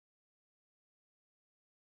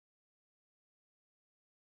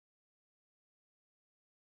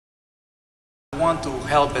want to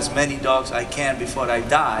help as many dogs I can before I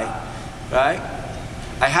die, right?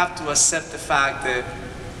 I have to accept the fact that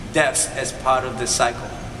death is part of the cycle,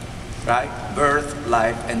 right? Birth,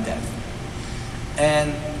 life, and death.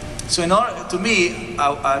 And so in order, to me,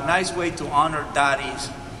 a nice way to honor daddies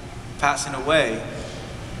passing away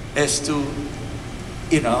is to,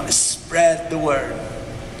 spread the word.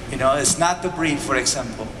 It's not the breed, for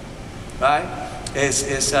example, right?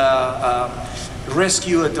 It's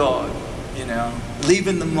rescue a dog, live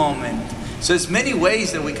in the moment. So there's many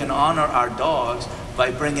ways that we can honor our dogs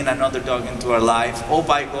by bringing another dog into our life, or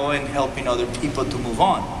by going helping other people to move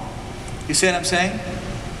on. You see what I'm saying?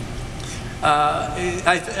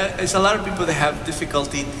 It's a lot of people that have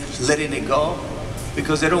difficulty letting it go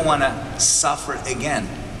because they don't want to suffer again.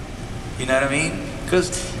 You know what I mean?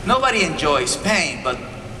 Because nobody enjoys pain, but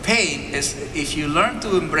pain is, if you learn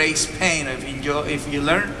to embrace pain, if you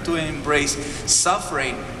learn to embrace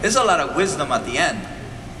suffering, there's a lot of wisdom at the end.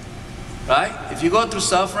 Right? If you go through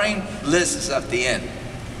suffering, bliss is at the end.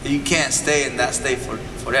 You can't stay in that state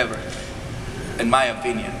forever, in my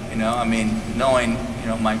opinion. Knowing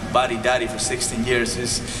my body daddy for 16 years,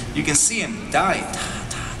 you can see him die,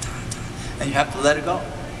 and you have to let it go.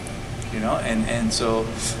 And so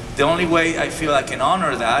the only way I feel I can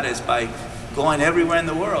honor that is by going everywhere in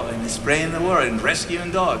the world and spraying the word and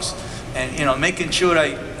rescuing dogs, and making sure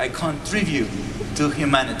I contribute to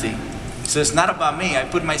humanity. So it's not about me. I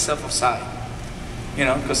put myself aside,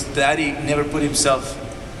 because Daddy never put himself.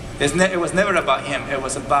 It was never about him. It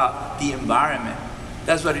was about the environment.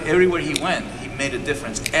 That's what everywhere he went, he made a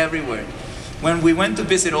difference everywhere. When we went to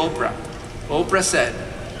visit Oprah, Oprah said,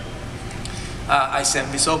 I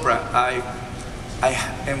said, Miss Oprah,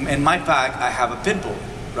 in my pack I have a pitbull,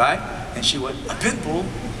 right? And she went, a pitbull?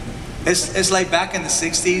 It's like back in the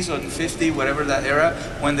 60s or the 50s, whatever that era,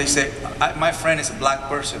 when they say, my friend is a black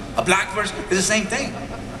person. A black person? It's the same thing.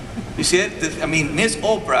 You see it? Miss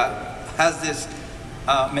Oprah has this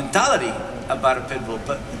mentality about a pit bull,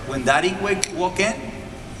 but when Daddy walked in,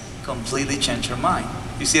 completely changed her mind.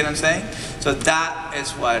 You see what I'm saying? So that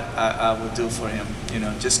is what I would do for him.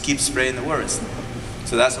 Just keep spreading the words.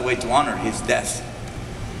 So that's a way to honor his death.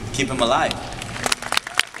 Keep him alive.